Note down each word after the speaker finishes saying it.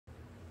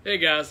Hey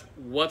guys,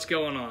 what's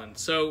going on?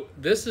 So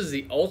this is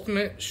the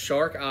ultimate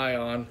Shark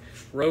Ion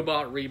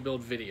robot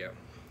rebuild video.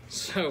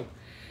 So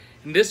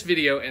in this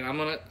video, and I'm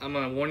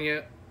gonna warn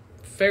you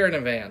fair in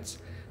advance,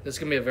 this is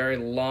gonna be a very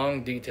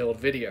long, detailed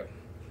video.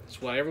 It's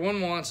what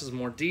everyone wants is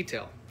more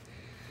detail.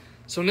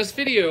 So in this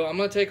video, I'm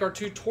gonna take our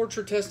two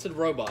torture-tested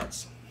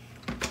robots.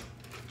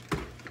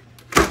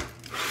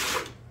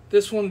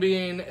 This one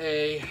being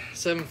a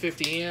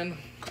 750N.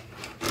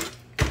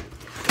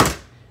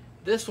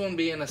 This one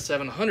being a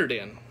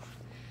 700N.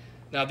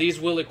 Now these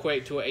will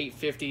equate to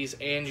 850s,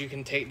 and you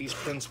can take these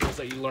principles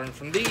that you learn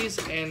from these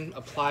and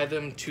apply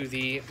them to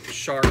the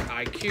Shark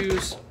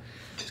IQs.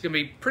 It's going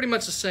to be pretty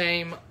much the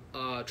same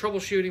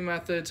troubleshooting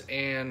methods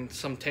and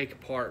some take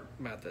apart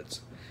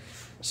methods.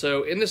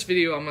 So in this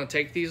video, I'm going to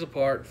take these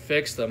apart,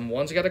 fix them.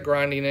 One's got a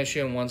grinding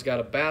issue and one's got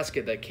a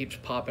basket that keeps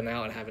popping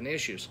out and having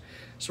issues.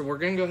 So we're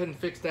going to go ahead and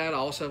fix that. I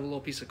also have a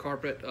little piece of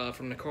carpet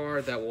from the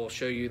car that will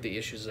show you the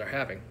issues they're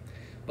having.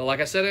 But like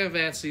I said in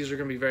advance, these are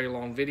going to be very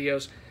long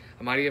videos.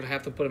 I might even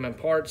have to put them in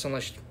parts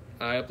unless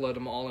I upload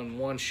them all in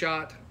one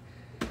shot.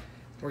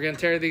 We're going to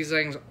tear these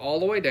things all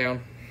the way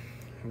down,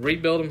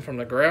 rebuild them from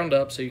the ground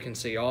up so you can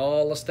see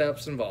all the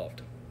steps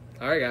involved.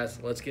 All right,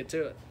 guys, let's get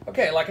to it.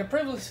 Okay, like I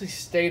previously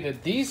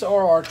stated, these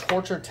are our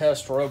torture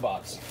test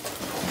robots.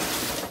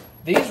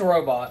 These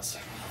robots,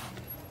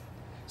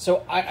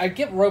 so I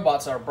get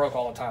robots that are broke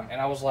all the time,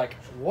 and I was like,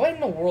 what in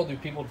the world do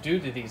people do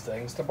to these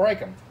things to break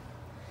them?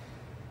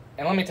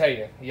 And let me tell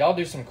you, y'all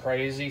do some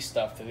crazy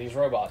stuff to these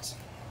robots.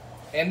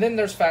 And then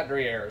there's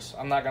factory errors.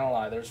 I'm not going to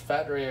lie. There's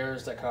factory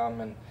errors that come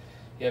and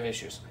you have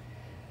issues.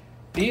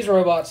 These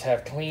robots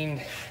have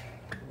cleaned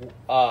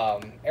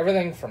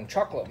everything from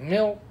chocolate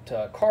milk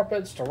to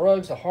carpets to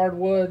rugs to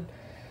hardwood.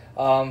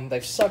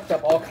 They've sucked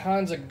up all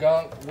kinds of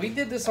gunk. We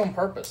did this on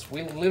purpose.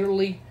 We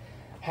literally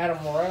had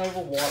them run over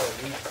water.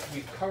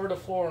 We covered the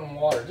floor in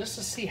water just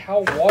to see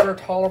how water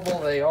tolerable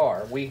they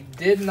are. We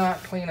did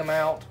not clean them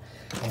out.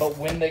 But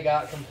when they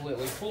got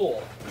completely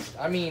full,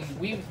 I mean,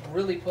 we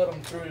really put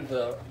them through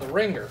the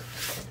ringer.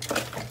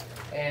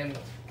 And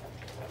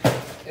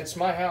it's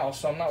my house,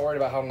 so I'm not worried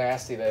about how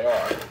nasty they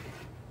are.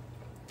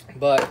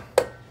 But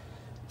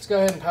let's go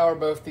ahead and power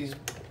both these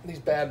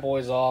bad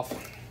boys off.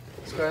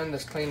 Let's go ahead and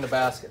just clean the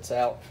baskets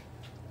out.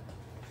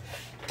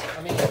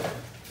 I mean,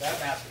 that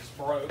basket's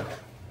broke.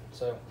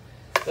 So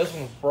this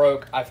one's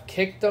broke. I've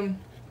kicked them.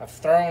 I've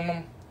thrown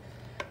them.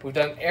 We've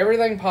done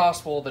everything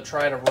possible to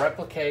try to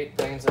replicate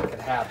things that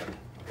could happen.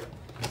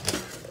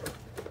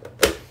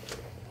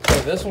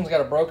 So this one's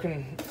got a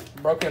broken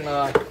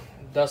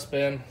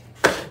dustbin.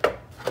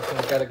 This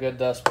one's got a good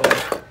dustbin.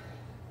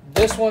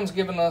 This one's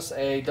giving us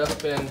a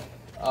dustbin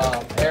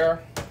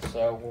error,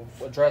 so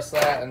we'll address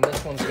that. And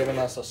this one's giving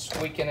us a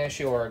squeaking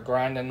issue or a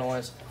grinding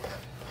noise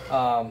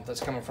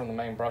that's coming from the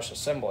main brush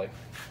assembly.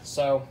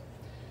 So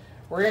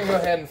we're going to go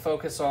ahead and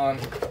focus on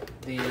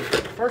the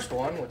first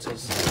one, which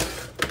is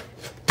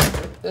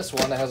this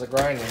one that has a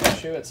grinding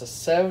issue. It's a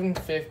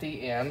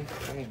 750N.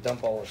 Let me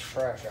dump all this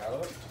trash out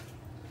of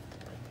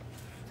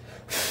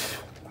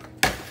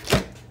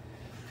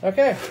it.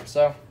 Okay,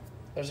 so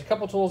there's a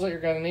couple tools that you're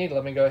going to need.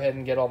 Let me go ahead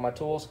and get all my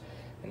tools,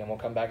 and then we'll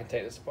come back and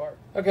take this apart.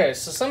 Okay,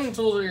 so some of the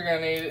tools that you're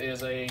going to need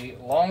is a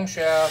long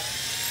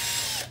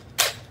shaft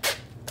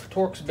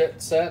Torx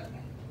bit set.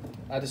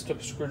 I just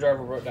took a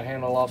screwdriver, broke the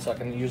handle off so I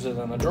can use it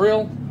in a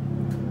drill.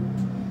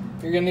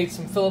 You're going to need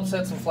some Phillips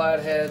heads and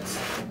flatheads.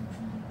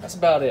 That's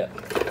about it.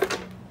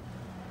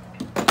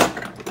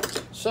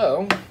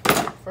 So,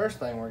 first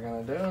thing we're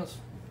going to do is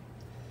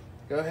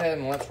go ahead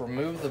and let's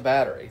remove the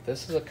battery.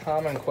 This is a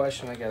common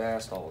question I get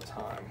asked all the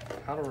time.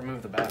 How to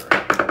remove the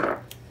battery.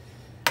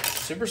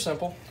 Super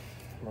simple.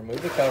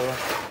 Remove the cover.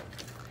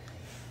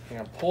 You're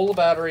going to pull the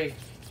battery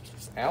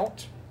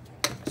out,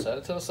 set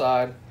it to the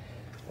side.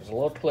 There's a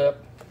little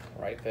clip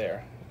right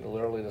there. You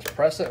literally just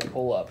press it and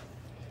pull up.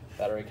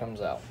 Battery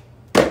comes out.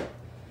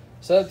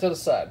 Set it to the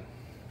side.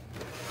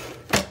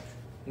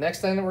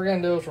 Next thing that we're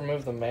going to do is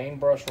remove the main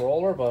brush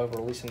roller by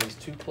releasing these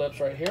two clips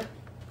right here.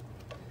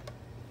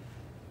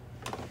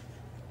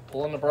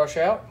 Pulling the brush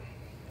out,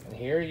 and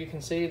here you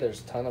can see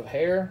there's a ton of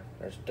hair,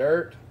 there's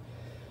dirt.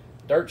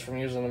 Dirt's from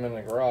using them in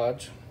the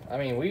garage. I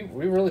mean, we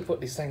really put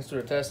these things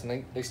through a test,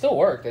 and they still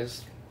work.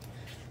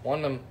 One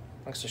of them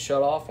likes to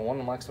shut off, and one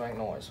of them likes to make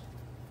noise.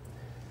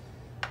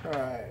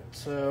 Alright,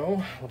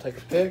 so we'll take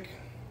a pick,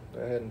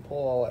 go ahead and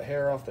pull all that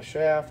hair off the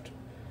shaft.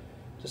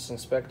 Just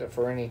inspect it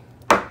for any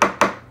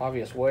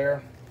obvious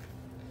wear.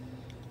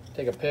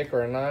 Take a pick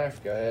or a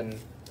knife, go ahead and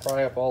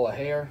pry up all the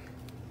hair.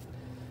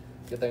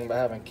 Good thing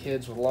about having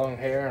kids with long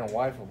hair and a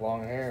wife with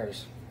long hair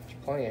is there's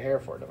plenty of hair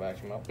for it to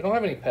vacuum up. We don't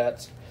have any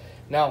pets.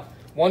 Now,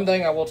 one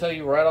thing I will tell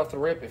you right off the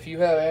rip, if you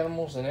have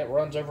animals and it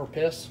runs over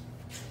piss,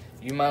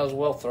 you might as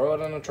well throw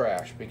it in the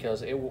trash,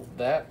 because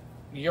that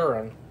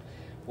urine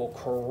will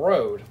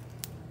corrode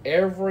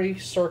every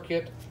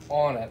circuit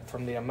on it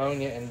from the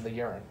ammonia in the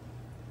urine.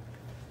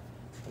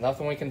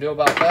 Nothing we can do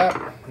about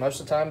that. Most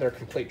of the time, they're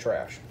complete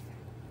trash.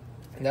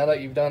 Now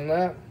that you've done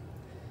that,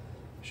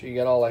 so you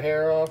got all the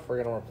hair off,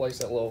 we're going to replace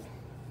that little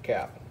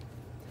cap.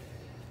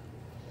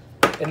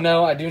 And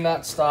no, I do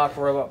not stock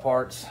robot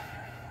parts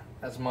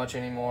as much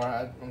anymore.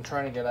 I'm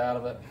trying to get out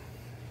of it.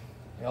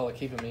 Y'all are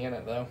keeping me in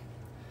it though.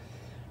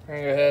 I'm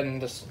gonna go ahead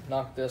and just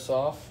knock this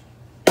off.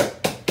 Go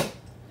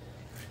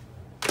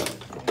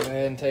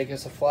ahead and take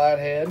us a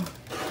flathead.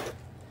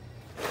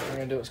 We're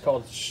gonna do what's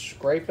called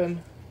scraping.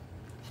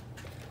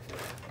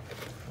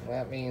 And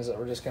that means that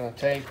we're just gonna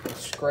take and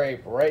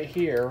scrape right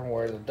here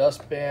where the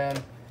dustbin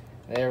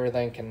and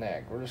everything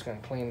connect. We're just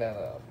gonna clean that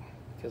up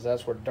because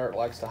that's where dirt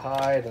likes to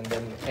hide, and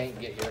then you can't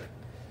get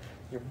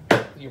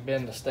your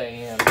bin to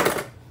stay in.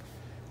 So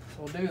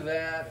we'll do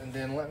that, and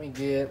then let me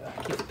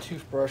keep a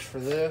toothbrush for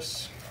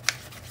this.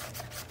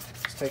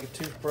 Let's take a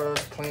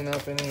toothbrush, clean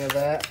up any of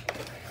that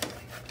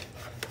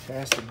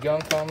nasty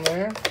gunk on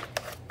there.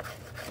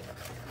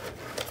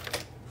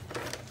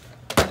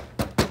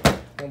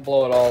 We'll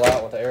blow it all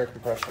out with the air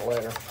compressor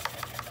later.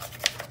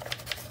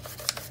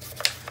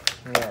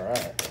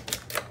 Alright.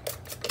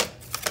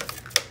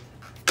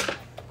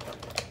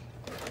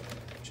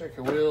 Check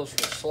your wheels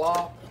for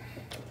slop.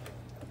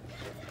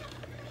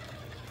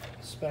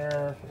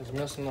 Spinner is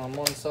missing on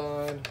one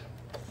side.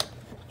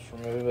 Just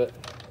remove it.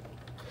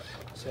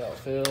 See how it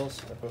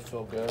feels. It will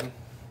feel good.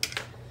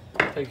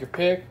 Take your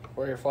pick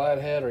or your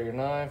flathead or your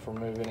knife.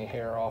 Remove any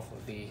hair off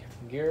of the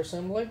gear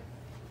assembly.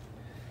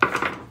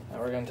 Now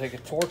we're going to take a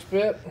torx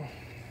bit.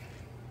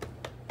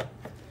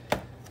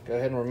 Go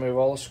ahead and remove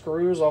all the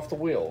screws off the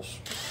wheels.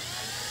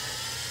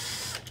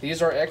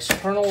 These are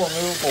external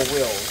removable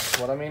wheels.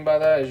 What I mean by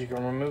that is you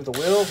can remove the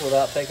wheels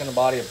without taking the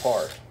body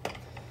apart.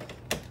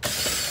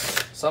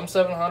 Some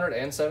 700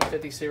 and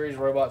 750 series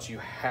robots, you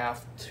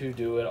have to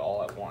do it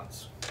all at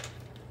once.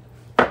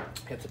 You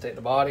have to take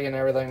the body and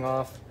everything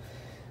off.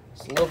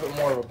 It's a little bit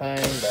more of a pain,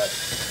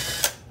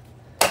 but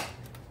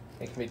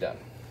it can be done.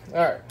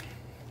 All right.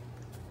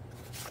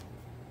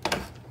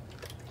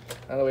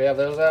 Now that we have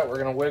those out, we're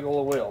going to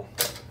wiggle the wheel.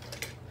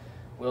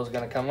 Wheel's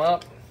going to come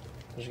up.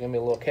 There's going to be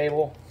a little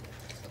cable.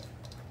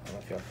 I don't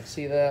know if y'all can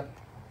see that. A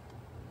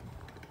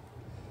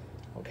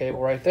little cable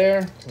right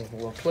there. A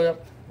little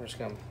clip. We're just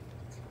going to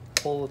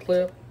pull the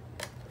clip.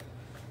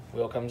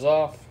 Wheel comes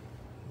off.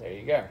 There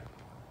you go.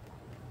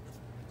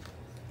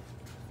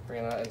 We're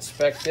going to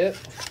inspect it.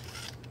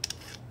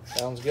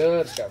 Sounds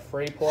good. It's got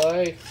free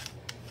play.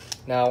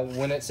 Now,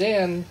 when it's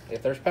in,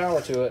 if there's power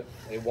to it,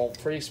 it won't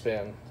free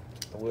spin.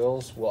 The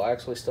wheels will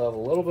actually still have a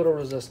little bit of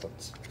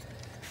resistance.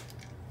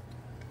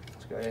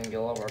 Let's go ahead and get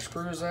all of our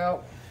screws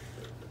out.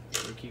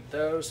 We keep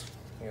those.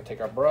 We're going to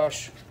take our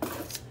brush. Go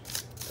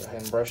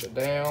ahead and brush it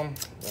down.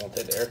 Then we'll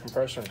take the air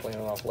compressor and clean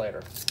it off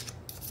later.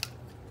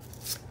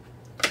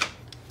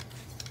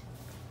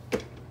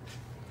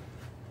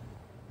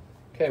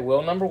 Okay,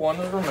 wheel number 1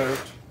 is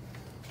removed.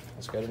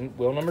 Let's go to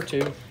wheel number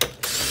 2.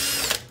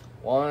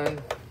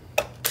 1,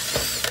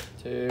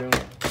 2,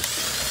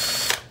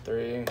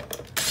 3,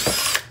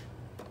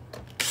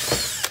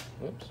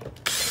 oops,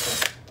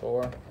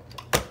 4,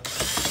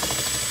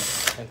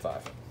 and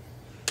 5.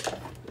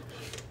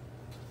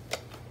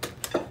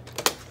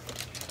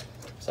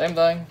 Same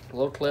thing, a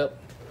little clip.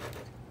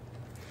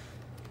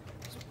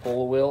 Just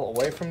pull the wheel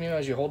away from you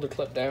as you hold the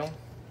clip down.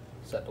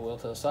 Set the wheel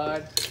to the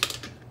side,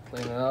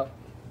 clean it up,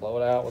 blow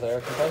it out with the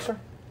air compressor.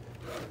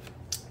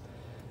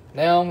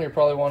 Now, you're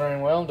probably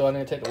wondering, well, do I need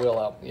to take the wheel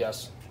out?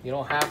 Yes, you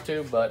don't have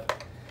to,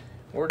 but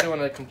we're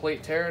doing a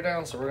complete tear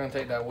down, so we're going to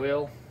take that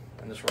wheel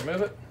and just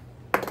remove it.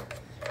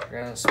 We're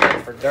going to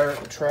inspect for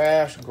dirt,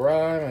 trash,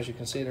 grime. As you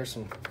can see, there's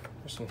some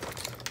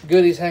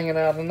goodies hanging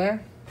out in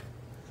there.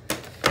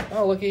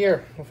 Oh, looky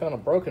here. We found a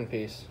broken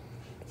piece.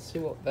 Let's see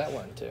what that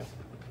went to.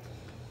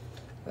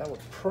 That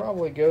would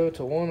probably go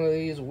to one of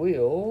these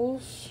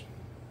wheels.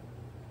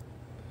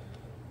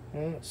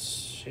 Let's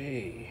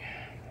see.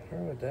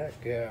 Where would that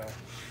go?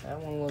 That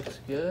one looks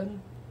good.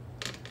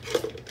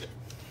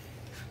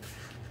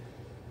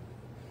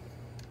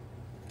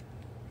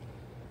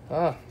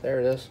 Ah,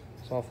 there it is.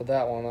 It's off of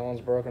that one. That one's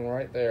broken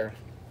right there.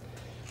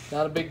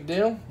 Not a big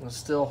deal. It'll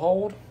still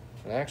hold.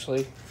 And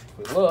actually, if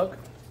we look,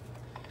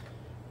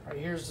 right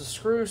here's the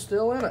screw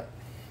still in it.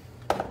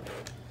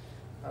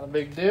 Not a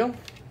big deal.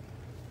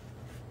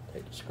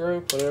 Take the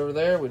screw, put it over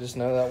there. We just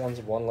know that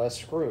one's one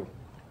less screw.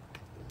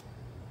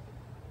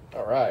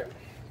 All right.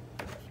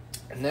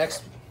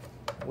 Next,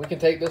 we can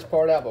take this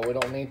part out, but we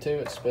don't need to.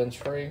 It spins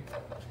free.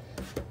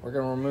 We're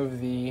going to remove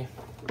the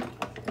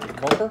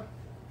bumper.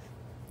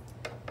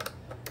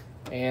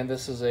 And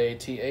this is a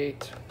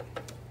T8. So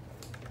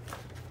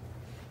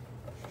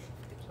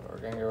we're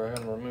going to go ahead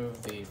and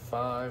remove the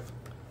 5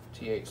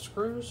 T8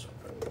 screws.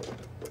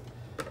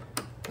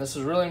 This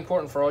is really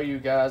important for all you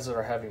guys that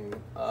are having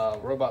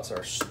robots that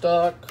are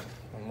stuck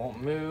and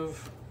won't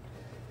move.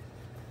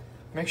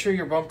 Make sure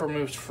your bumper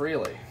moves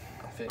freely.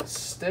 If it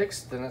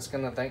sticks, then it's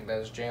going to think that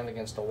it's jammed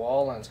against the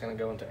wall and it's going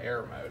to go into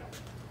error mode.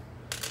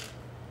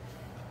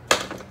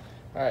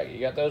 Alright, you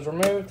got those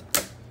removed.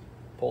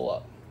 Pull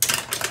up.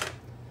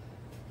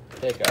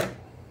 Take up.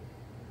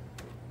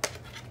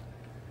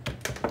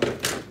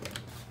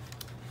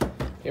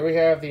 Here we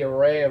have the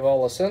array of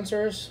all the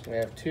sensors. We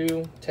have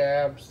 2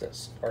 tabs that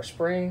are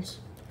springs.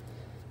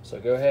 So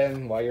go ahead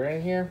and while you're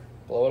in here,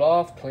 blow it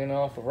off, clean it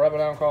off with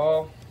rubbing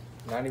alcohol,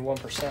 91%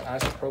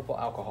 isopropyl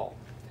alcohol.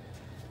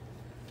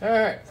 All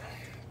right,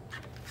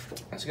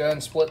 let's go ahead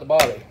and split the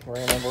body. We're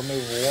gonna remove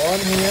one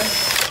here.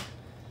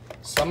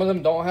 Some of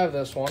them don't have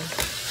this one.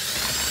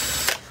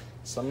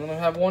 Some of them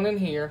have one in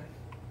here.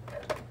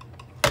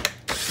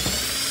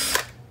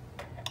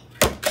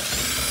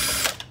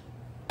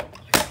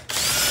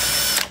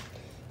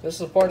 This is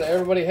the part that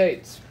everybody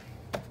hates.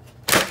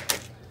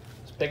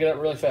 Let's pick it up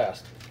really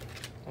fast.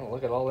 Oh,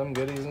 look at all them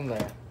goodies in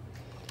there.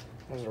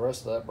 There's the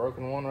rest of that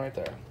broken one right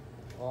there.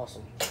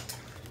 Awesome.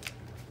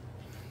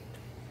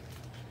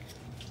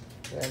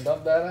 And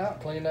dump that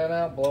out, clean that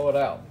out, blow it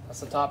out. That's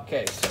the top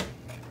case.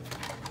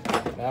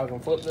 Now we can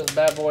flip this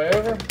bad boy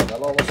over,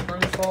 let all the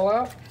screws fall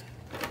out.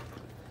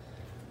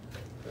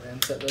 Go ahead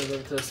and set those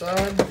over to the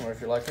side, or if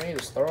you're like me,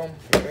 just throw them,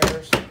 who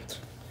cares.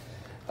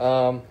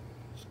 Go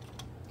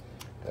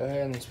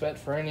ahead and inspect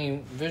for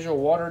any visual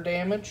water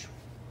damage.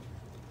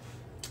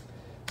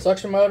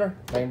 Suction motor,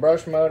 main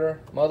brush motor,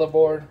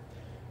 motherboard.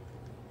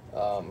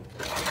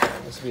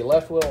 This will be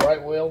left wheel,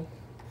 right wheel,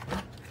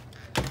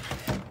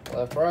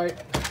 left, right.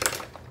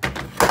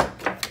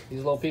 These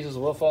little pieces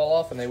will fall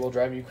off and they will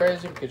drive you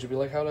crazy because you'll be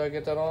like, how do I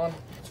get that on?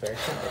 It's very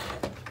simple.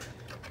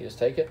 You just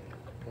take it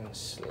and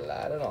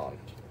slide it on,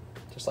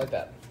 just like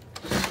that.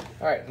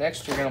 All right,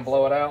 next you're gonna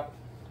blow it out.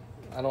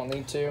 I don't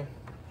need to.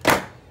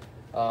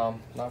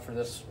 Not for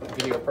this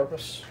video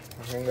purpose.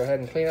 We're going to go ahead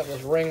and clean up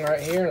this ring right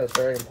here. That's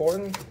very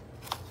important.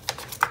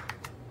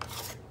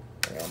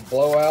 We're going to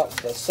blow out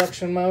the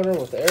suction motor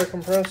with the air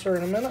compressor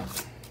in a minute.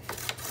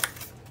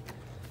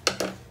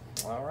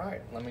 All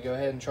right, let me go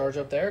ahead and charge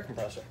up the air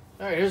compressor.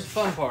 All right, here's the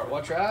fun part.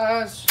 Watch your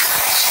eyes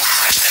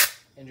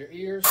and your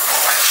ears. All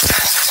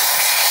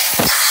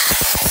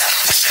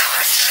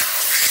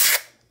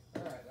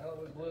right, now that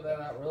we blew that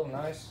out real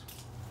nice,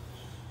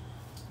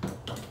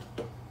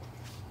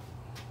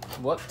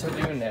 what to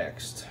do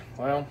next?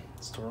 Well,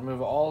 it's to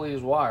remove all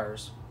these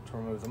wires to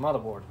remove the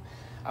motherboard.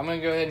 I'm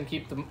going to go ahead and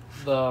keep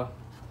the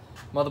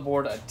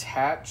motherboard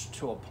attached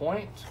to a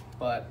point,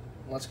 but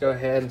let's go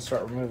ahead and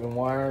start removing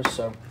wires.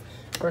 So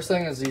first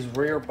thing is these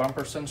rear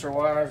bumper sensor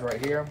wires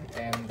right here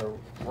and the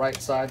right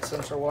side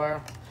sensor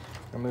wire.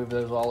 Remove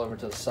those all over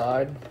to the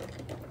side.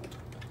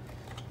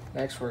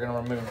 Next, we're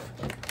going to remove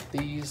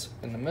these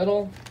in the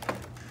middle.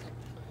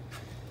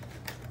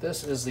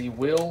 This is the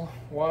wheel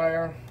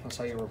wire. That's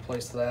how you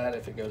replace that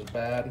if it goes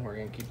bad. We're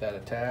going to keep that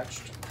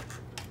attached.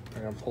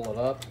 We're going to pull it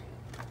up.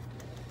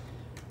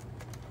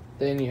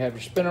 Then you have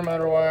your spinner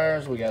motor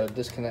wires. We got to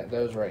disconnect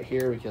those right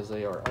here because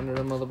they are under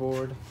the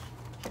motherboard.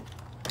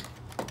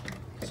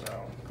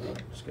 So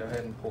just go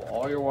ahead and pull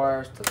all your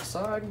wires to the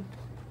side.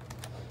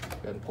 Go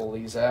ahead and pull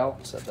these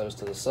out, set those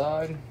to the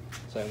side.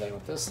 Same thing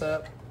with this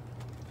set.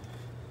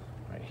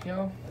 Right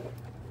here.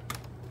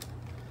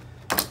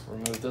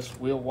 Remove this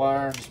wheel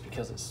wire just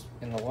because it's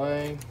in the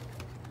way.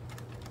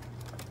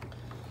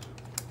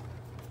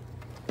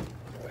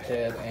 Go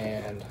ahead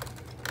and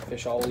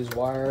fish all these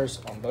wires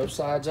on both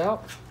sides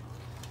out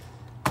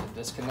and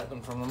disconnect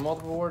them from the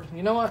motherboard.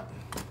 You know what?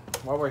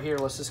 While we're here,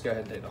 let's just go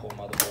ahead and take the whole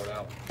motherboard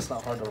out. It's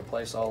not hard to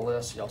replace all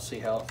this. Y'all see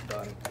how it's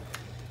done.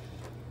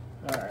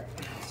 All right,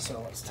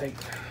 so let's take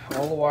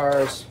all the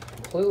wires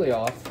completely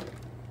off.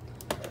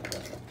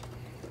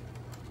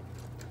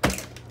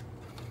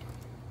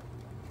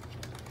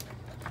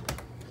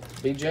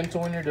 Be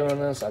gentle when you're doing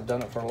this. I've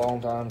done it for a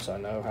long time, so I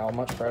know how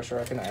much pressure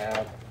I can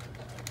add.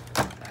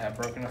 I have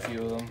broken a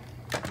few of them.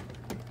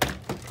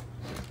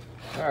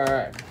 All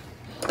right.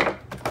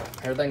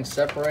 Everything's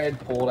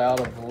separated, pulled out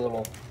of the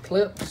little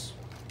clips.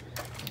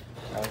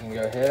 Now we can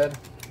go ahead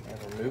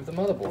and remove the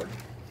motherboard.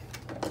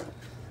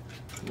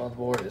 The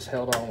motherboard is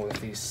held on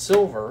with these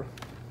silver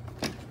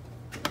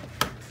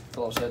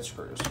Phillips head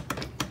screws.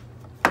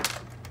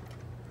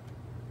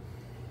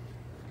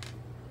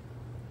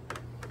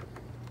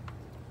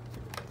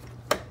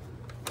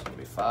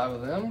 Be 5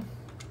 of them.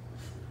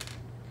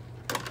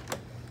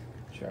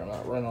 Sure I'm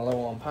not running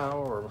low on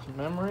power or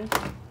memory.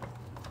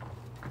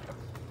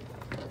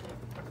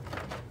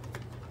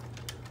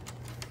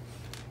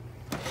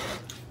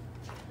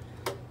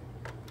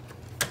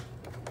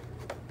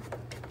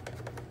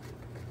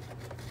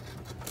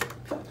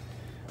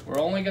 We're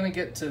only going to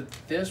get to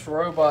this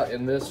robot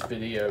in this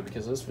video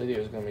because this video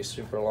is going to be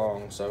super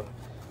long, so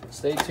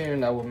stay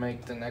tuned. I will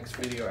make the next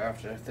video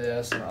after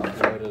this and I'll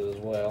upload it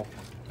as well.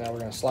 Now we're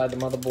going to slide the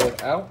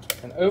motherboard out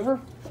and over.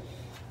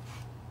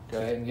 Go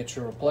ahead and get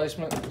your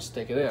replacement and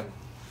stick it in.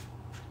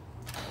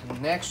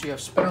 Next, you have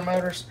spinner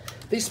motors.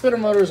 These spinner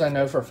motors I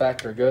know for a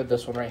fact are good.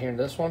 This one right here and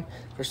this one.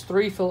 There's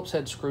 3 Phillips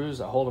head screws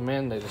that hold them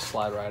in. They just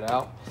slide right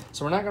out.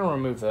 So we're not going to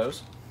remove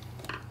those.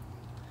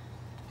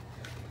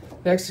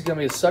 Next is going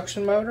to be a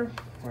suction motor.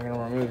 We're going to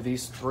remove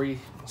these 3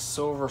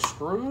 silver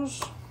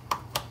screws.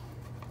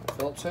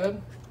 Phillips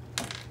head.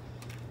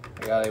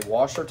 We got a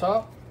washer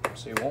top,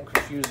 so you won't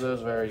confuse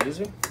those very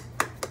easy.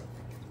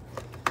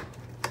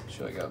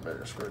 Should have got a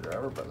bigger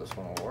screwdriver, but this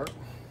one will work.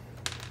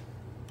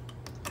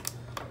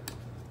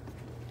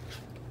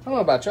 I don't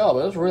know about y'all,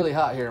 but it's really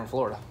hot here in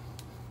Florida.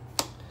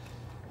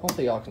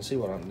 Hopefully y'all can see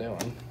what I'm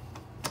doing.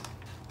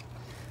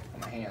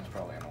 My hand's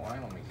probably in the way.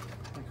 Let me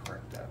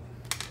correct that.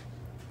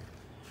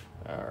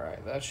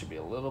 Alright, that should be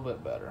a little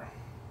bit better.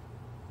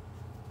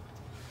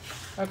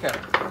 Okay,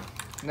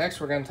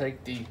 next we're going to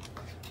take the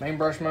main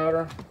brush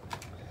motor,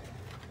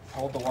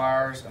 hold the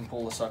wires, and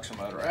pull the suction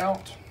motor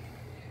out.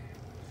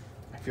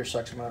 If your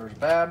suction motor is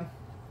bad,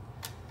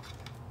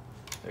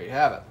 there you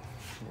have it.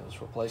 You'll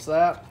just replace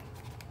that,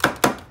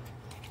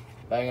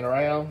 bang it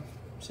around,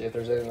 see if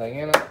there's anything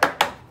in it.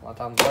 A lot of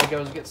times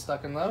Legos get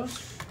stuck in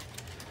those.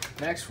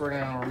 Next, we're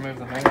going to remove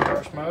the main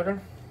brush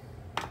motor.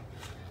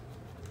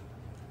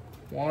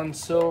 One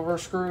silver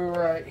screw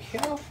right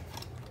here,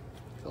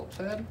 Phillips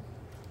head,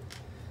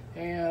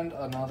 and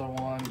another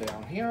one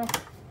down here,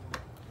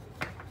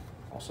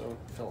 also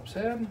Phillips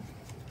head.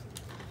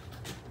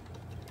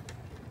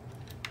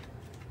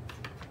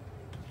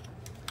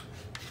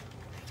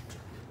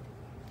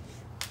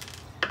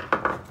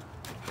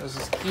 This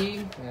is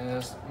key,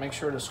 is make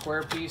sure the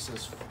square piece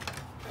is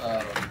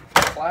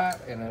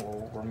flat and it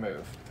will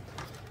remove.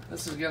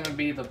 This is going to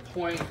be the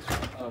point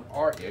of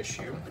our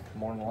issue,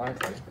 more than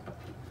likely.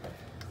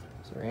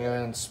 So we're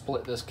going to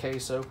split this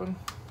case open.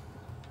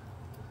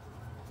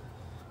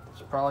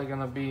 It's probably going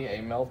to be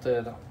a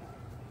melted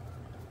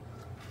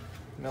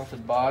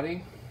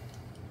body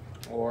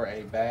or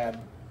a bad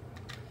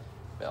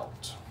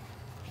belt.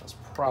 That's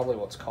probably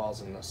what's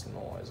causing this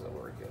noise that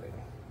we're getting.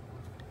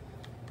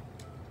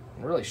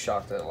 I'm really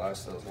shocked that it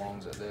lasted as long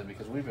as it did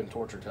because we've been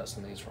torture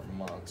testing these for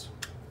months.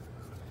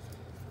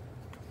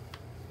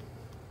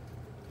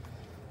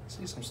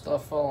 See some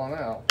stuff falling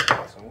out,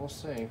 so we'll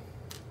see.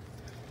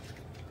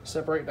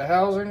 Separate the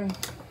housing.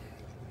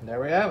 There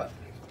we have it.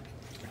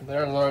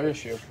 There's our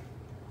issue.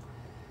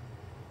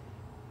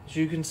 As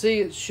you can see,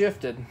 it's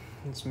shifted.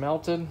 It's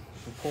melted.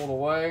 We pulled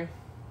away.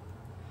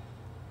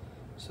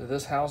 So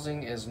this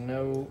housing is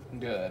no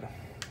good.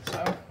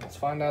 So let's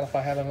find out if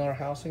I have another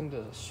housing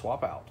to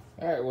swap out.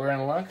 All right, we're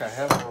in luck. I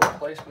have a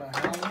replacement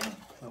housing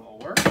that will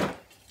work.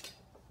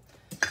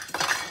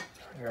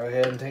 Go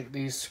ahead and take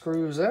these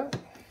screws out.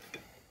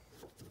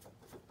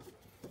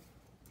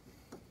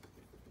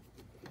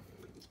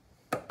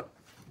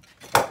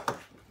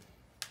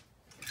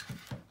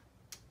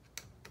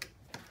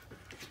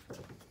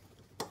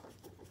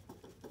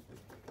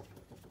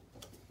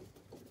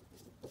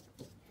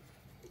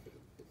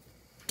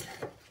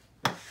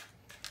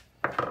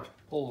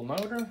 Pull the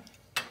motor.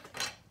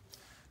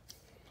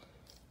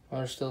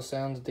 Motor still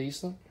sounds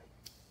decent.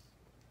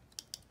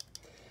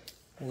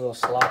 A little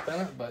slop in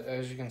it, but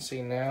as you can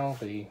see now,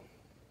 the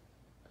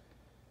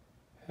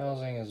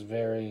housing is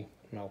very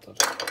melted.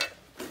 Go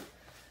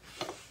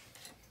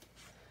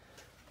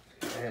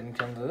ahead and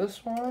come to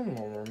this one.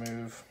 We'll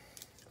remove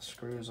the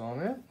screws on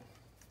it.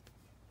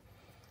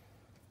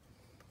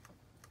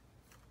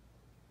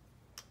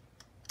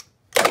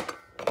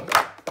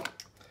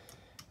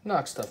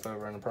 Knock stuff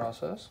over in the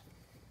process.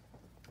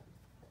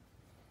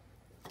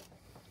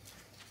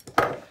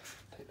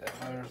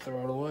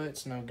 Throw it away,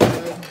 it's no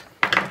good.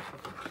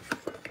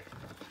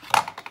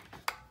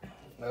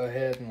 Go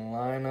ahead and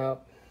line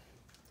up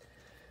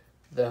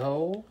the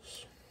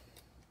holes.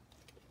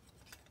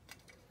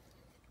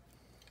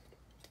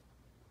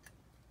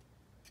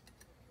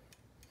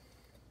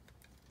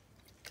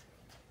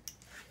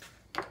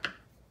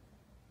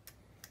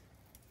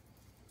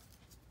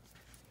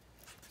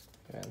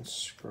 And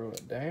screw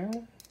it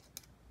down.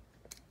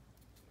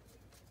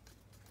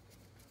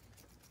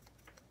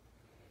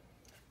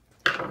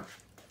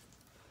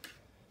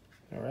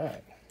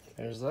 Alright,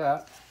 there's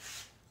that.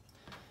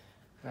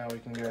 Now we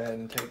can go ahead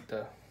and take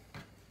the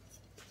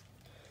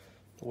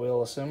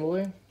wheel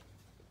assembly,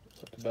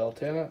 put the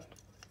belt in it,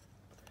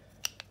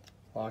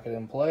 lock it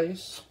in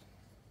place,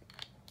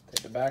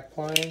 take the back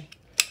plane,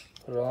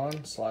 put it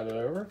on, slide it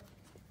over.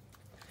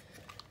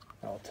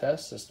 I'll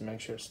test just to make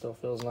sure it still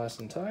feels nice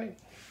and tight.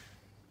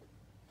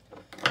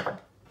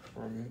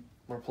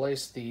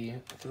 Replace the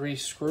 3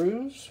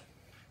 screws.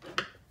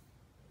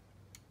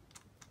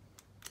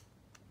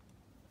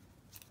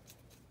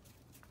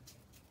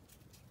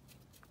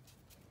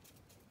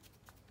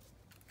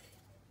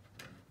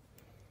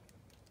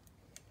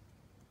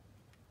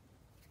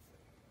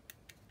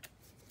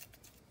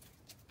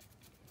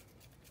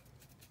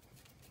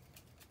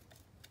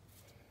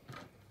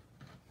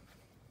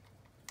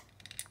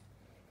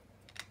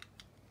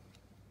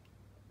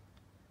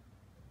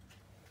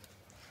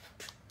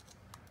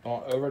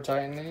 Don't over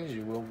tighten these,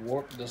 you will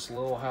warp this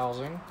little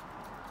housing.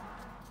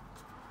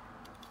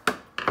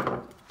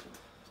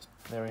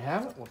 There we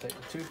have it. We'll take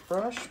the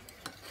toothbrush,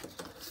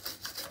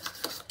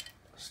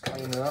 just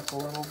clean it up a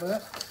little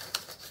bit.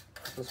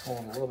 This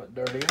one's a little bit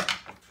dirtier.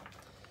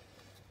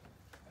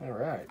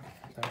 Alright,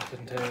 then we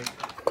can take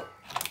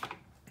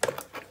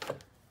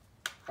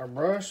our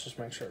brush, just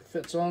make sure it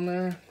fits on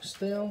there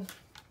still.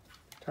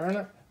 Turn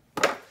it.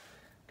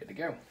 Good to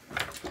go.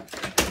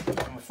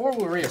 And before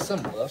we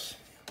reassemble this,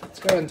 let's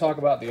go ahead and talk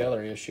about the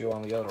other issue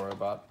on the other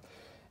robot.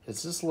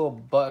 It's this little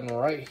button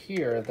right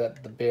here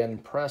that the bin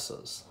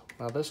presses.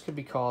 Now this could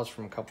be caused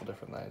from a couple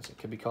different things. It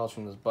could be caused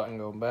from this button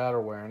going bad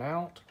or wearing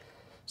out.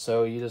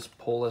 So you just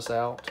pull this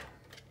out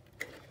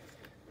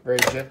very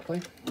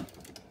gently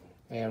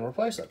and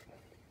replace it.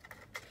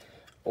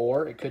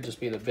 Or it could just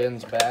be the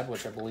bin's bad,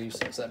 which I believe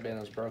since that bin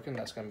is broken,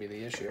 that's going to be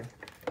the issue.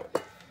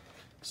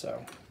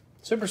 So,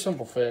 super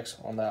simple fix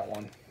on that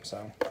one.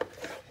 So,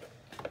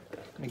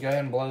 let me go ahead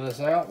and blow this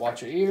out.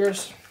 Watch your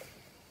ears.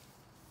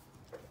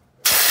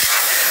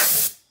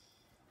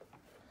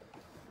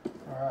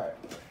 Alright.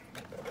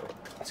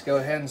 Let's go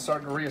ahead and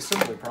start the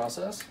reassembly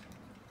process.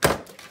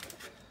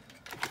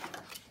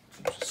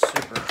 Which is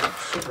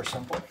super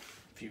simple.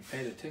 If you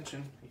paid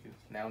attention, you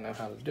now know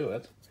how to do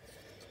it.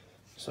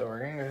 So we're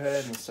going to go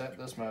ahead and set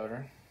this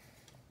motor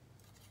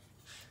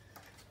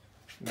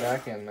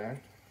back in there.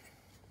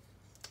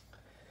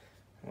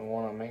 We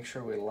want to make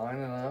sure we line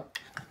it up.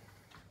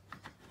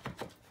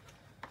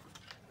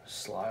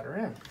 Slide her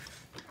in.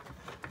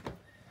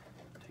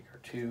 Take our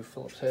 2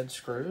 Phillips head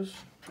screws.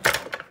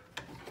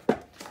 Make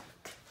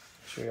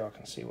sure y'all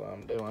can see what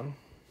I'm doing.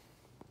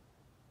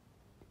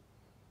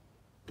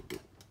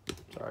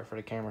 Sorry for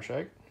the camera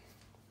shake.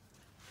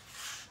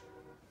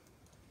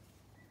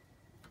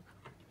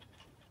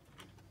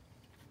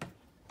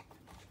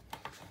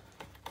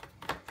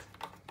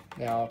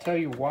 Now I'll tell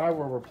you why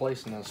we're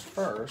replacing this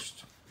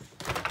first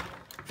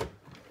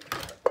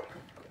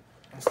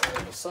instead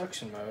of the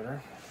suction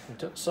motor. We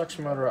took the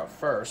suction motor out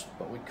first,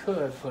 but we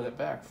could put it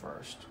back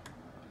first.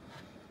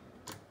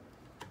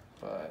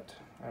 But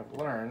I've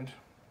learned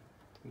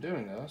from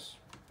doing this,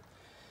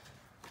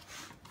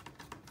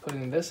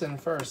 putting this in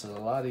first is a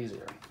lot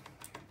easier.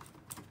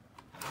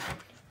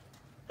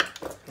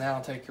 Now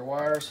I'll take your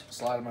wires,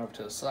 slide them over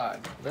to the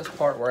side. This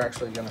part we're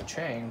actually going to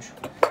change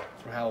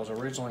from how it was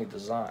originally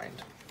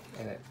designed,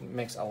 and it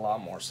makes a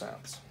lot more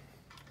sense.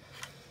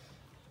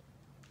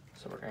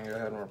 So we're going to go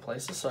ahead and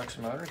replace the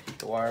suction motor, keep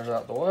the wires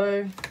out the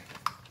way.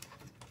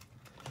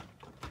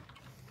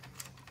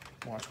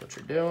 Watch what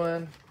you're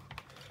doing.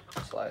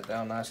 Slide it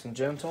down nice and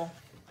gentle.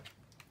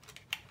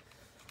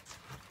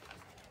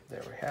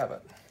 There we have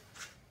it.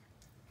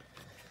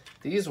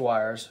 These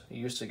wires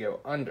used to go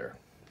under.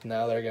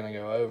 Now they're going to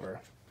go over.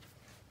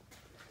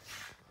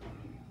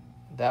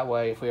 That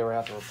way, if we ever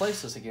have to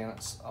replace this again,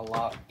 it's a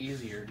lot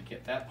easier to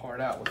get that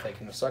part out with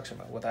taking the suction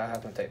motor, without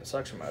having to take the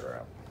suction motor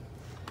out.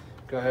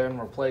 Go ahead and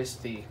replace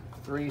the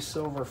 3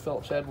 silver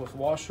Phillips head with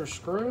washer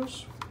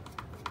screws.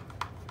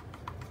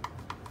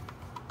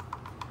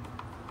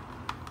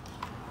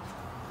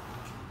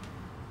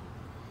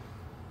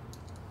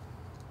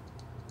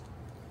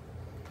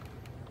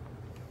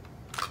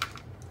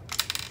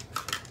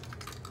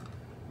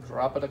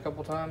 Drop it a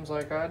couple times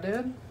like I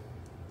did.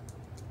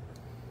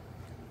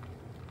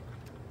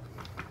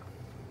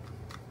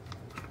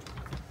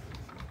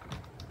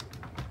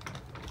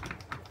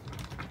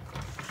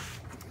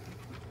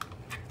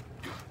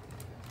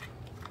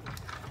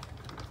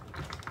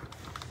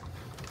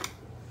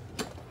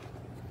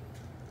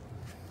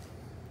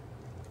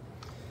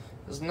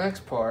 This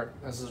next part,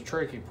 this is a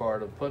tricky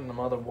part of putting the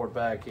motherboard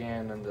back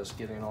in and just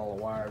getting all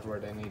the wires where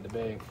they need to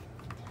be.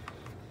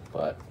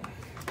 But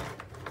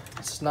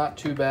it's not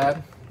too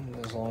bad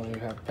as long as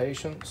you have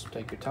patience.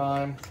 Take your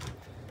time.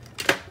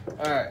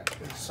 Alright,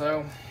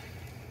 so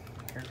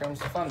here comes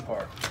the fun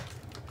part.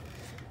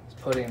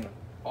 It's putting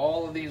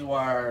all of these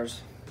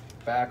wires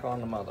back on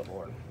the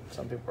motherboard.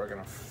 Some people are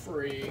going to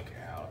freak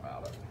out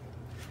about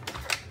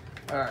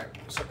it. Alright,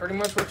 so pretty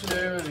much what you do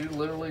is you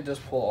literally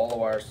just pull all the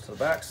wires to the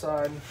back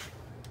side.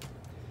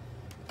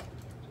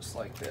 Just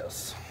like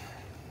this.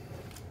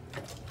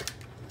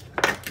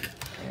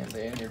 And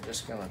then you're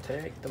just going to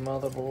take the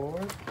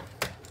motherboard,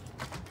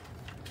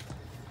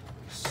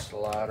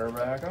 slide her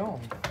back on.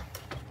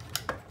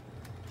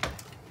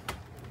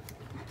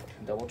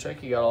 Double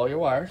check you got all your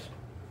wires.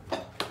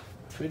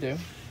 If we do,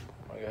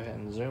 I'll go ahead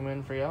and zoom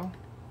in for y'all.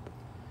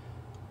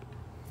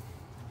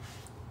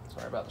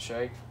 Sorry about the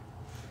shake.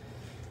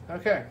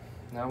 Okay,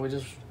 now we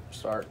just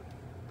start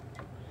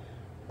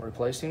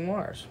replacing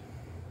wires.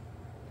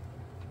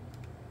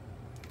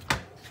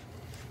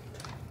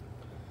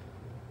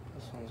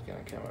 This one's gonna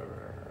come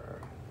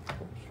over.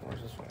 Oops,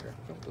 where's this one here?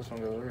 Oh, this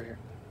one goes over here.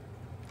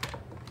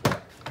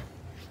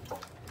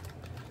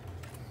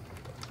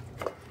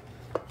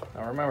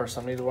 Now remember,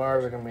 some of these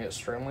wires are going to be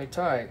extremely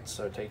tight,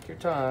 so take your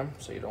time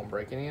so you don't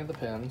break any of the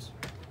pins.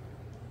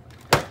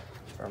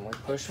 Firmly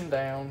push them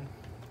down.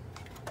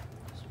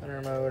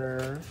 Spinner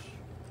motors.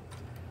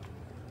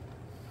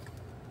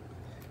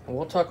 And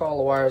we'll tuck all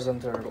the wires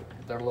into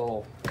their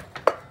little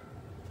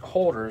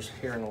holders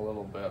here in a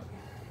little bit.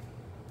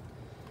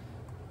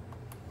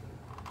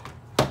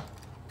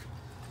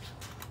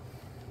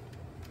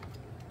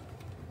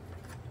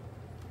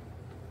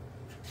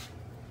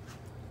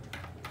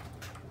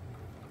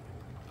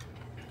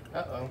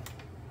 Uh-oh.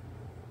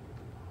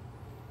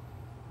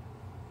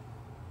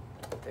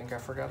 I think I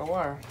forgot a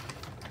wire.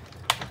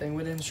 I think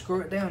we didn't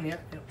screw it down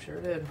yet. Yep,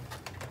 sure did.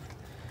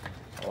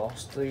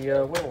 Lost the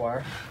wheel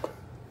wire.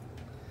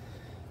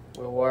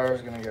 Wheel wire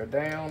is going to go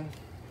down,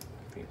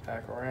 feed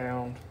back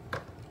around.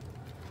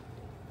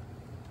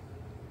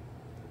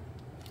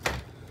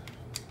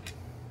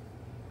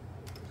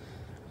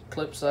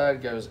 clip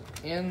side goes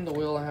in the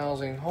wheel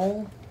housing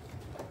hole.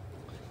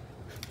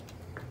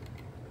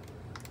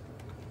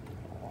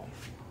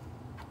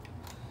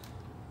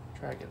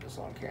 Try to get this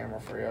on camera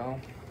for y'all.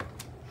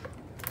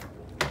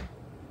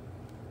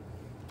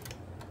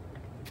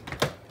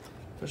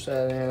 Push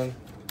that in,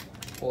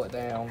 pull it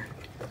down,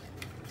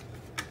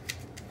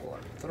 pull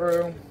it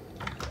through.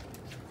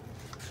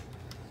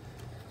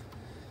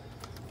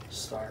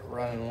 Start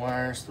running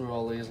wires through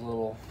all these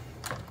little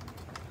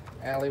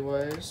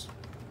alleyways,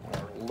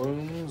 or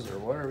looms, or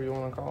whatever you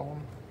want to call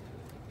them.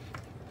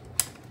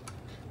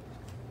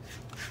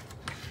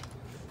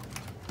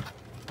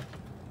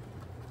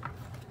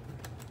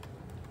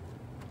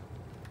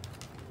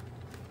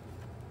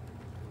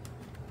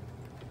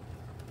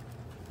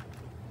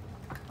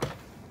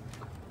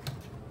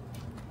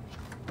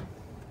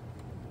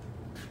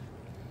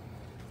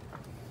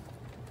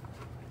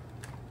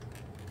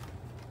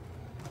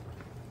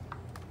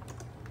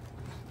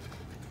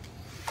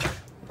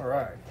 All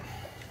right.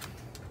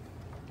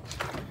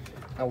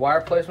 Now,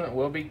 wire placement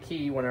will be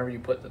key whenever you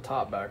put the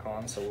top back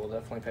on, so we'll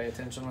definitely pay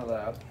attention to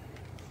that.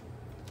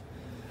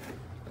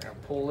 I'm gonna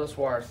pull this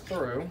wire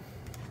through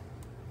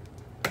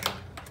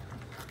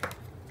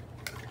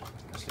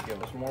just to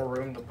give us more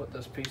room to put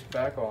this piece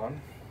back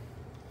on.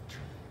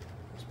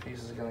 This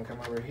piece is gonna come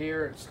over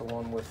here. It's the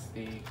one with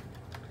the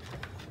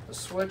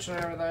switch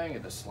and everything.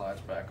 It just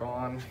slides back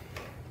on.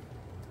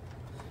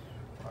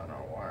 Run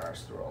our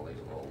wires through all these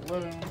little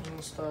looms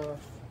and stuff.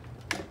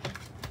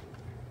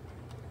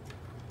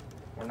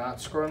 We're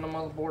not screwing the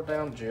motherboard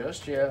down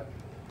just yet.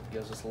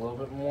 Gives us a little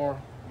bit more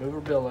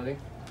movability.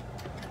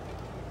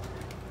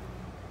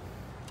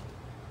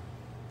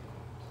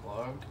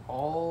 Plug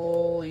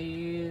all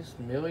these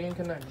million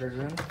connectors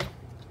in.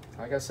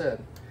 Like I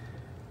said,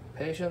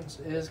 patience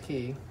is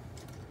key.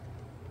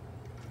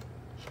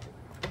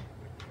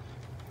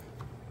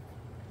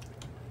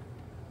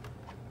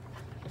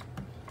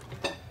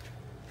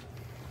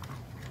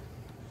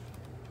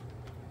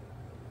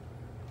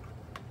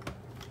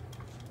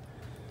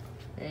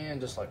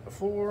 And just like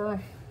before,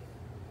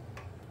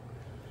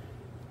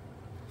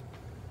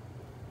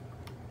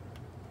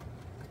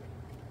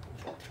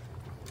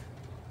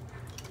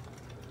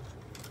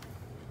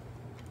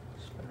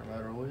 spinner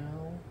motor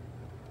wheel.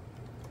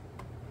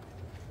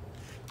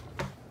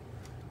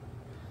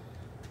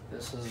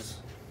 This is,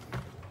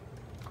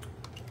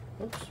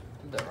 oops,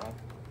 did that wrong.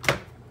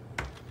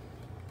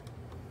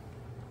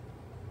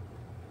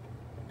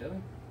 Did I?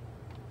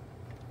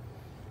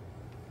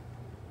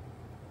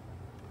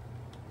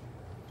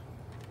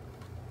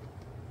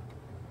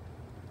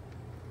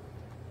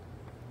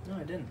 No,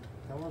 I didn't.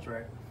 That was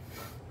right.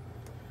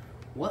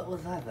 What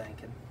was I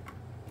thinking?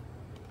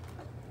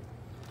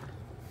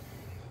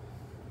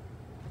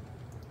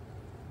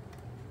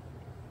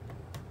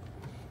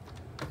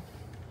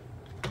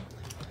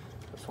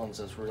 This one's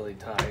just really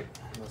tight,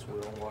 this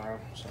wheel wire,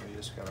 so you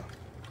just gotta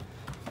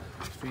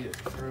feed it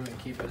through and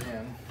keep it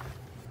in.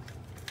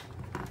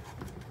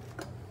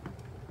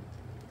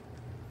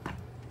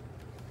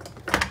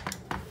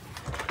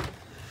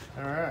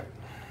 Alright.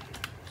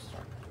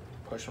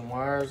 Pushing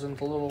wires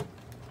into little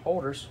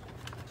holders.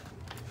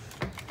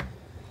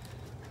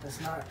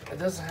 It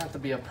doesn't have to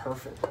be a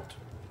perfect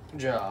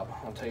job,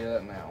 I'll tell you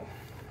that now.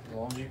 As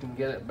long as you can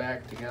get it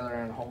back together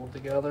and hold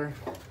together,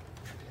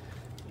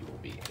 you will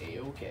be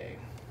a-okay.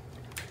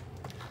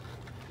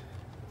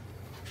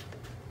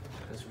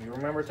 Because if you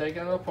remember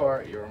taking it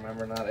apart, you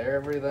remember not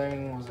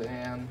everything was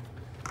in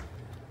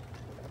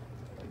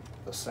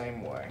the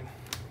same way.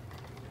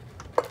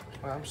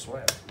 Well, I'm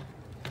sweating.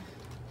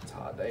 It's a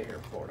hot day here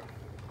in Florida.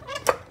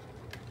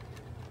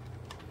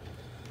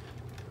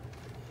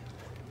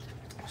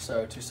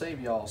 So to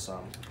save y'all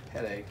some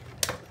headache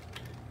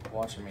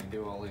watching me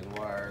do all these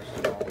wires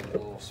and all these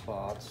little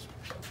spots,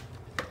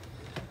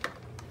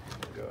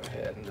 go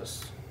ahead and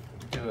just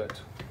do it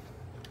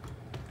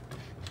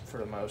for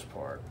the most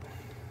part.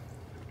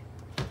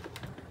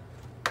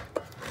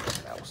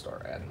 Now we'll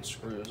start adding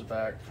screws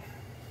back.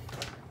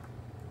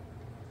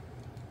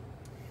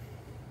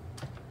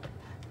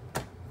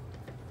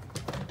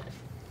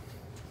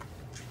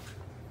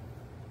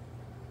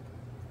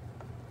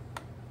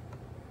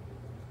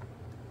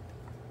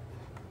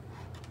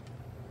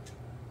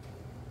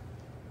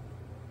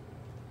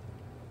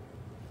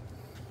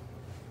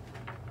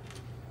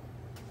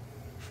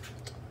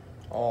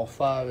 All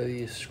 5 of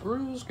these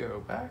screws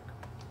go back.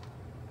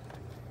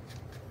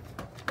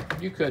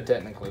 You could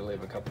technically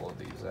leave a couple of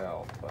these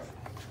out, but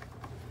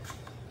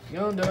if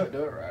you're gonna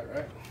do it right,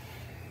 right?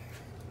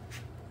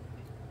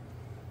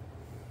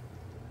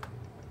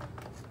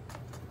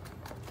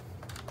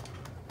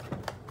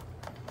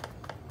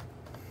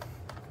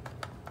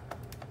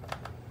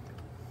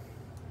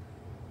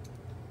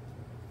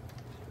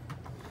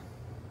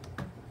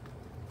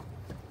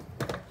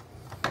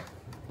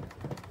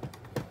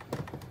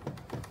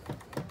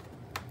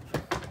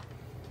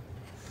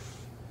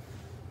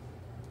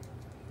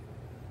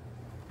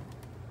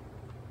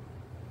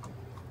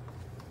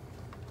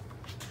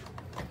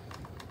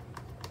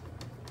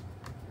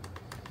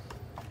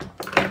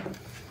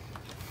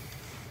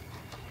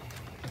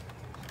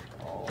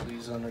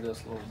 these under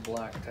this little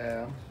black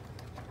tab.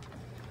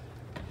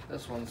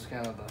 This one's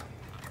kind of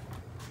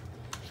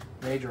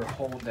the major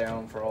hold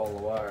down for all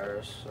the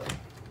wires, so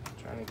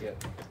trying to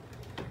get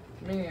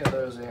as many of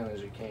those in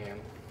as you can.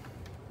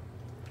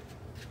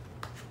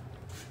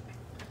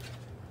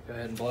 Go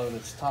ahead and blow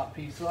this top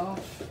piece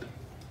off.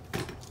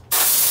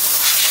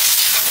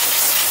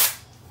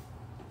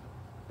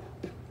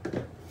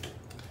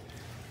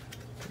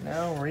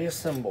 Now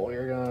reassemble.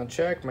 You're going to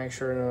check, make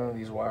sure none of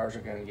these wires are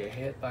going to get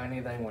hit by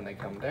anything when they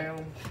come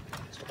down.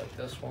 So like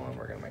this one,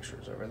 we're going to make sure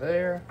it's over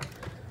there.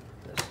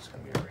 This is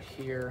going to be over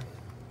here.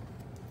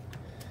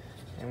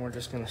 And we're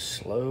just going to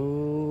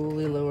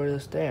slowly lower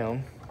this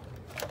down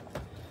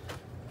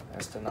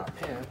as to not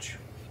pinch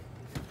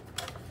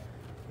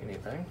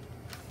anything.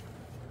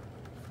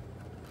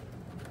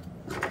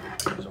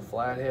 Use a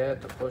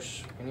flathead to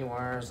push any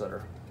wires that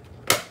are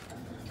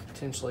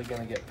potentially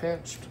going to get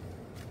pinched.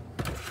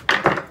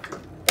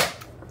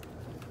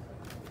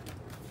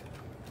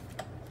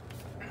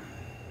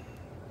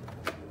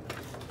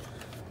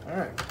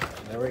 Alright,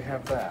 there we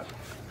have that.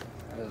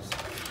 That is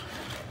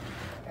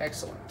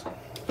excellent.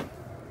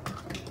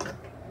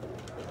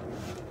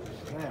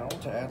 Now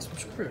to add some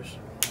screws.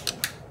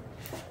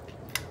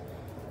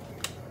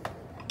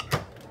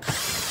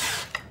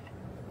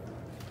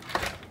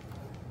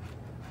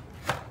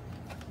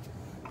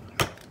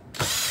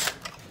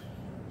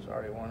 There's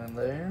already one in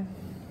there.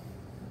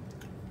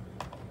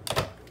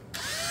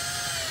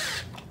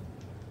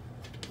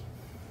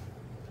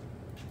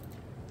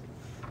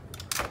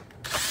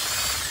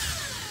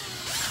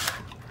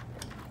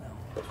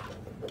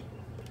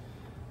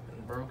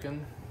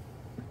 Broken.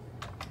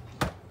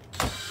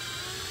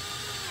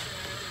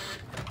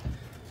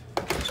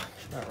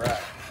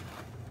 Alright.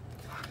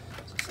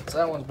 Since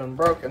that one's been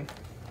broken,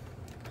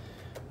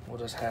 we'll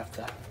just have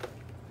to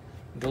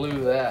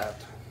glue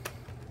that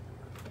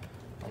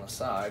on the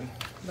side.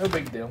 No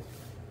big deal.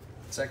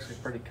 It's actually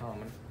pretty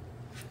common.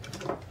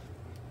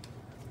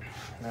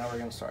 Now we're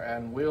going to start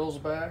adding wheels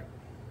back.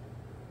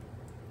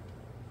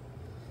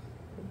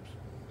 Oops.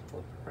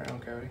 Flip it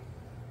around, Cody.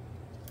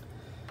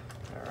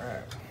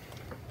 Alright.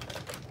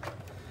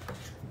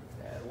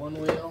 Add one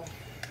wheel.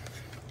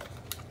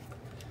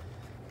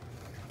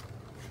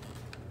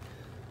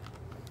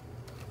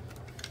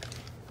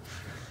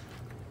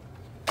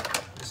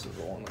 This is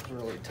the one that's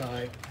really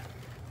tight.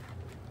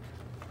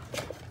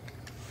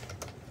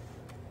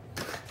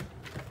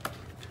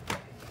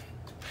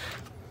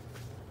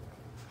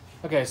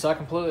 Okay, so I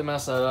completely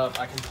messed that up.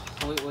 I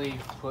completely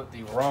put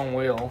the wrong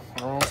wheel on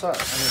the wrong side.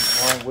 I mean,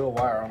 the wrong wheel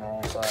wire on the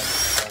wrong side.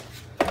 So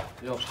I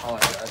do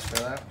apologize for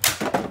that.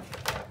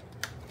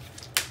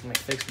 Let me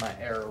fix my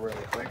error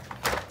really quick.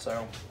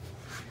 So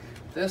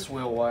this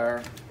wheel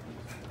wire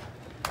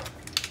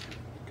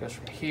goes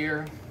from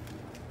here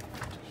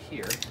to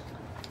here.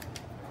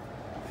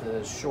 It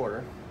is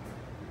shorter.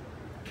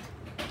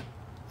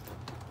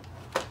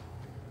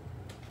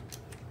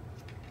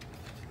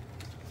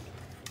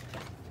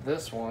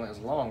 This one is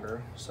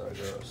longer, so it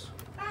goes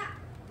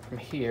from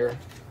here.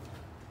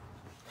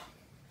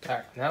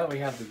 Okay, now that we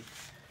have the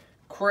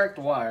correct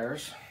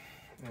wires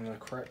in the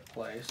correct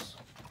place,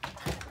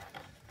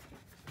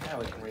 now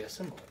we can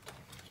reassemble it.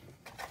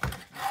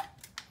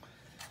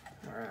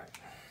 Alright,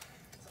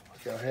 so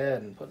let's go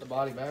ahead and put the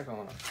body back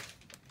on it.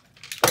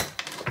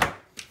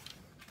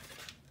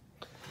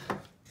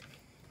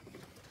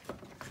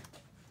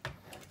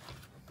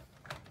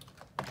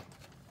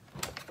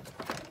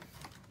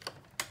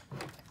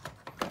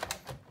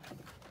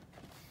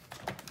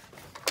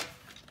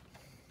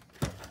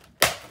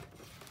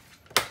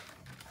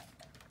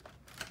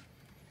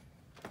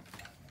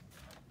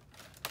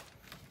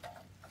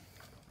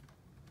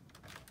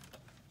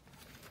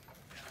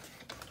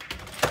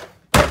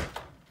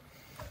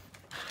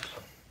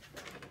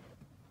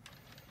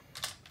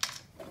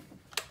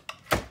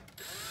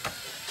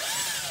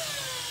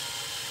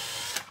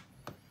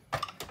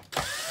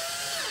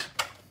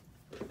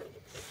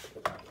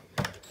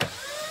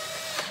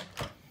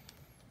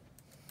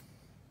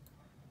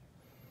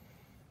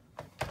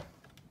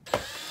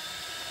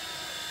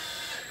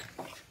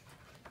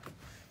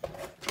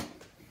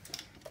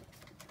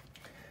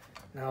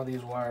 Now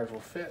these wires will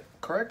fit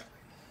correct.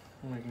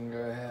 We can go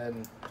ahead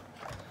and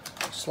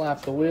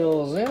slap the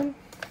wheels in.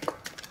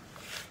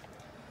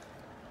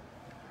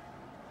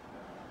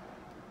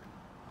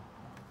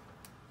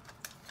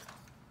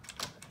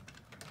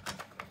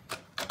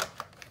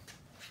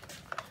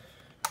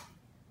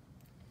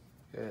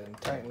 Go ahead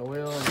and tighten the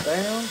wheels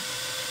down.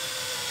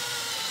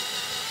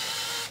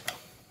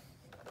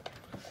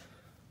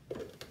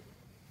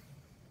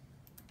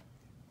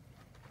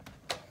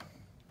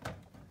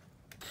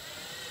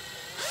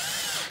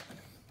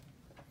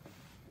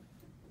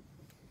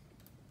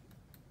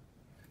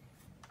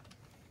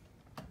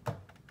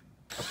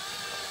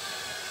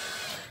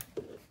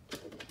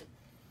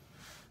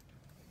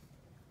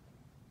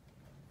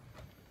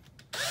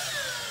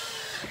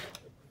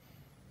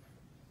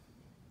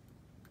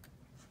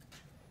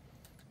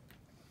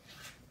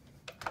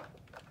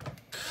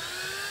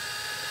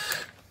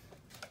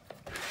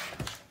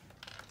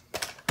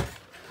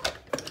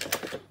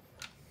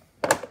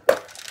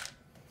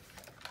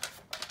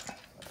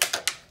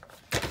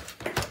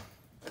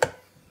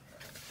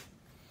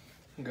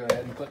 Go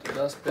ahead and put the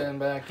dustbin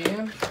back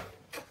in.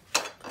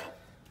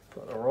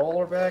 Put the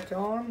roller back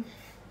on.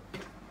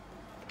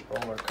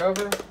 Roller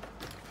cover.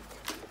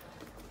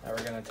 Now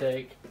we're going to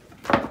take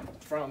the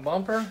front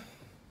bumper.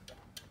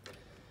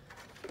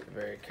 Be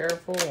very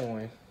careful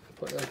when we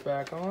put this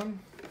back on.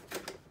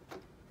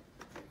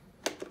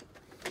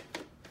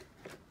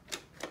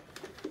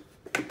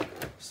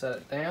 Set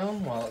it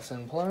down while it's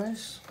in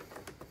place.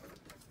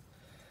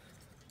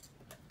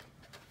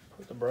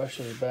 Put the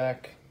brushes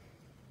back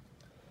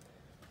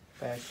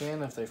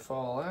in if they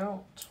fall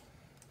out.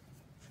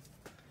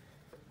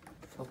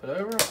 Flip it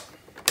over,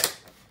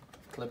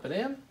 clip it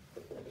in.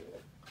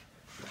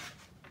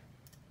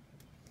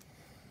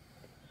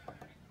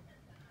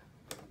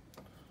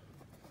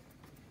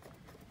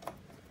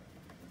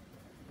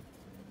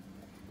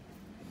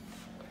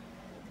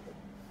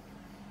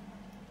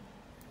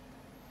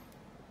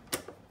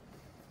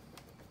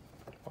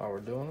 While we're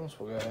doing this,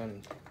 we'll go ahead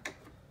and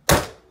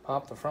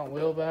pop the front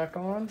wheel back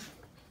on.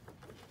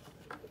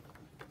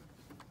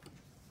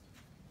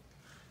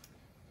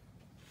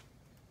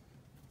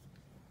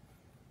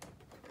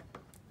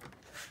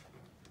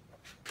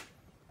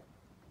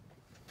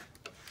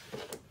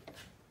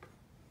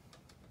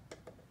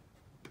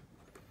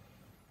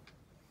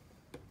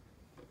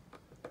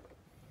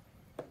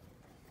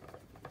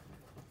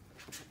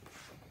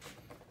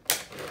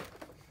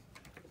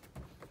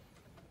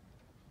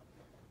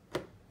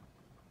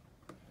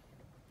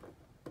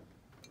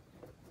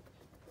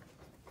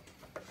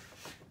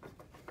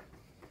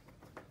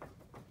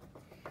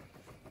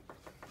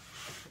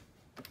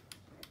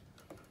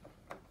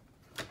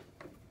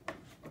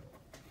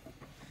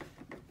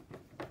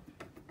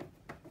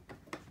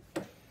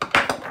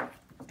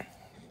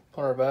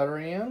 Put our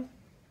battery in,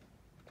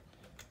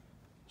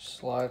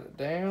 slide it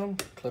down,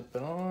 clip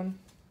it on,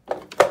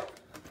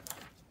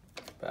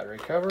 battery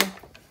cover,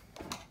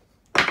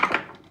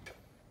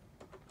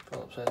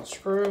 Phillips head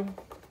screw,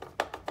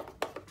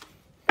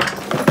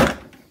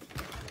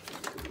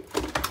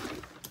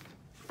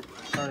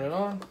 turn it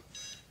on,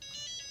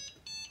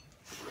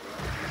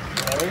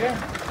 there we go.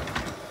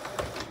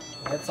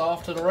 It's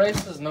off to the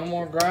races, no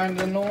more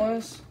grinding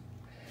noise.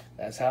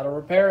 That's how to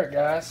repair it,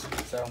 guys.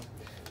 So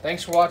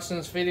thanks for watching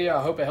this video.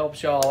 I hope it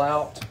helps y'all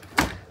out.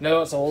 I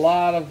know it's a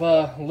lot of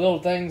little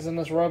things in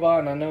this robot,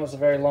 and I know it's a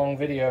very long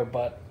video,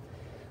 but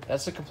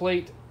that's a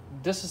complete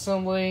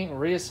disassembly,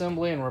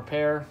 reassembly, and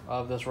repair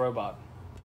of this robot.